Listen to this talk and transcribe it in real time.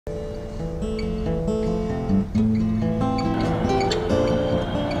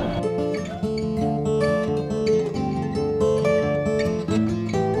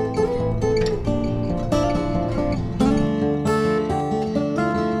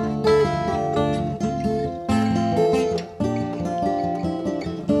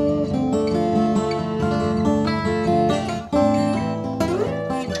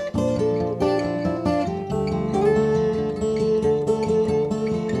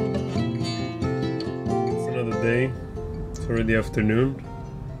day. It's already afternoon,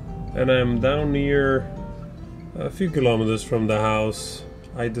 and I'm down near a few kilometers from the house.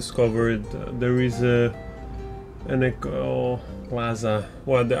 I discovered there is an eco plaza.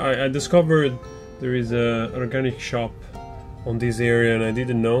 Well, I discovered there is an organic shop on this area, and I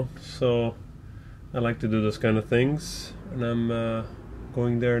didn't know. So I like to do those kind of things, and I'm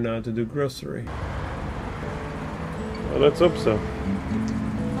going there now to do grocery. Well, let's hope so.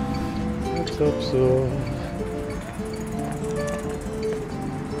 Let's hope so.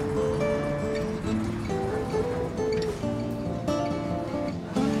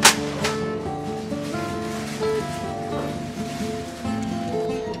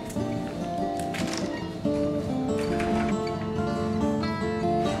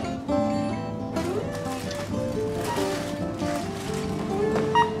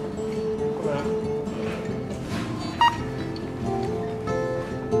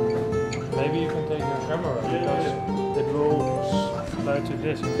 Maybe you can take your camera because it will slide to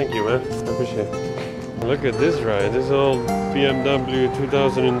this. Thank you, man. I appreciate it. Look at this ride. This old BMW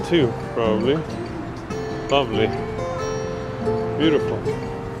 2002, probably. Lovely. Beautiful.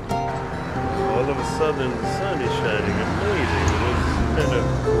 All of a sudden, the sun is shining. Amazing. It was kind of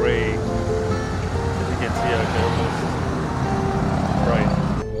gray. As you can see, I can almost bright.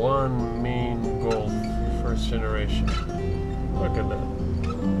 One main Golf, first generation. Look at that.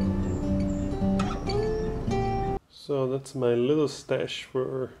 So that's my little stash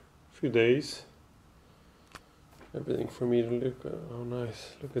for a few days. Everything for me to look at. Oh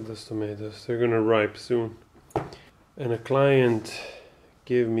nice, look at those tomatoes. They're gonna ripe soon. And a client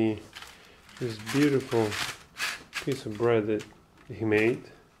gave me this beautiful piece of bread that he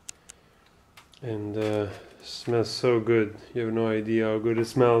made. And smells so good. You have no idea how good it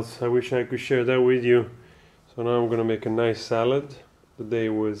smells. I wish I could share that with you. So now I'm gonna make a nice salad. The day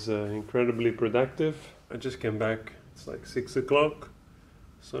was incredibly productive. I just came back. It's like 6 o'clock,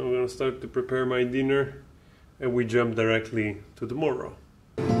 so I'm gonna start to prepare my dinner, and we jump directly to tomorrow.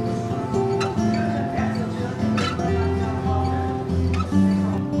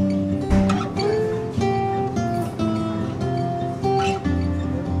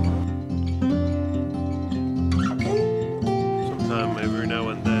 Sometime every now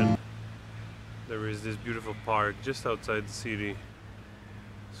and then there is this beautiful park just outside the city.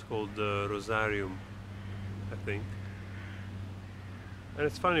 It's called the Rosarium, I think. And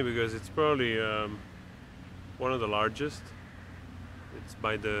it's funny because it's probably one of the largest. It's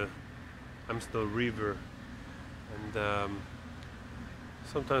by the Amstel River, and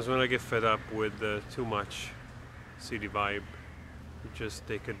sometimes when I get fed up with too much city vibe, we just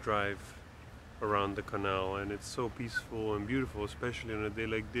take a drive around the canal, and it's so peaceful and beautiful, especially on a day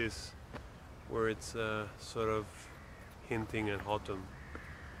like this where it's sort of hinting at autumn,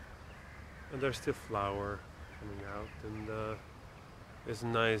 and there's still flower coming out, and it's a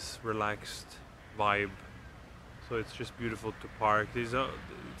nice relaxed vibe. So it's just beautiful to park.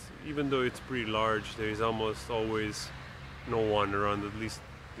 Even though it's pretty large, there is almost always no one around, at least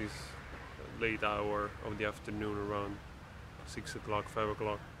this late hour of the afternoon, around 6 o'clock, 5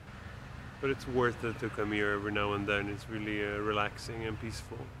 o'clock. But it's worth it to come here every now and then. It's really relaxing and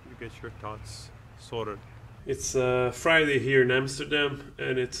peaceful. You get your thoughts sorted. It's Friday here in Amsterdam,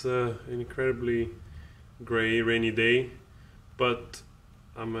 and it's an incredibly gray, rainy day, but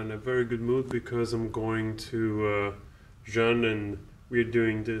I'm in a very good mood because I'm going to Jean, and we're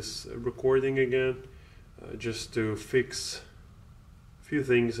doing this recording again, just to fix a few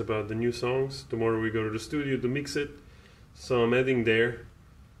things about the new songs. Tomorrow we go to the studio to mix it, so I'm heading there,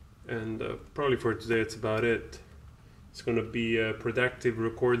 and probably for today it's about it. It's gonna be a productive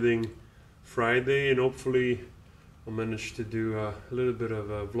recording Friday, and hopefully I'll manage to do a little bit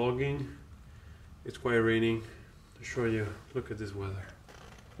of vlogging. It's quite raining. To show you, look at this weather.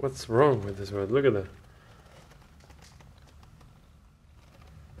 What's wrong with this weather? Look at that.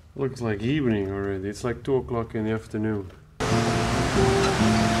 Looks like evening already. It's like 2 o'clock in the afternoon.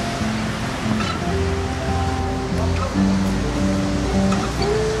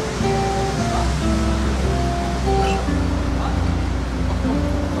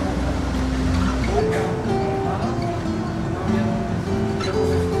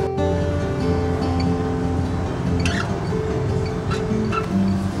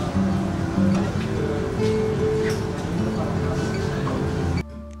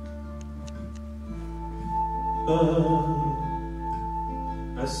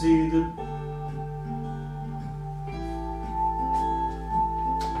 I see the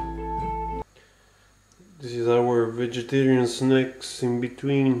This is our vegetarian snacks in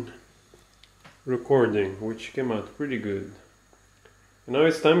between recording, which came out pretty good. And now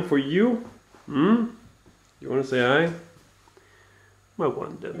it's time for you You wanna say hi? I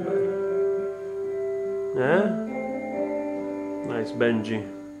want that man. Huh? Nice Benji.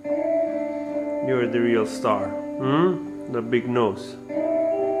 You're the real star. Hmm? The big nose.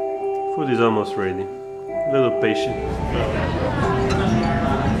 Food is almost ready. A little patient.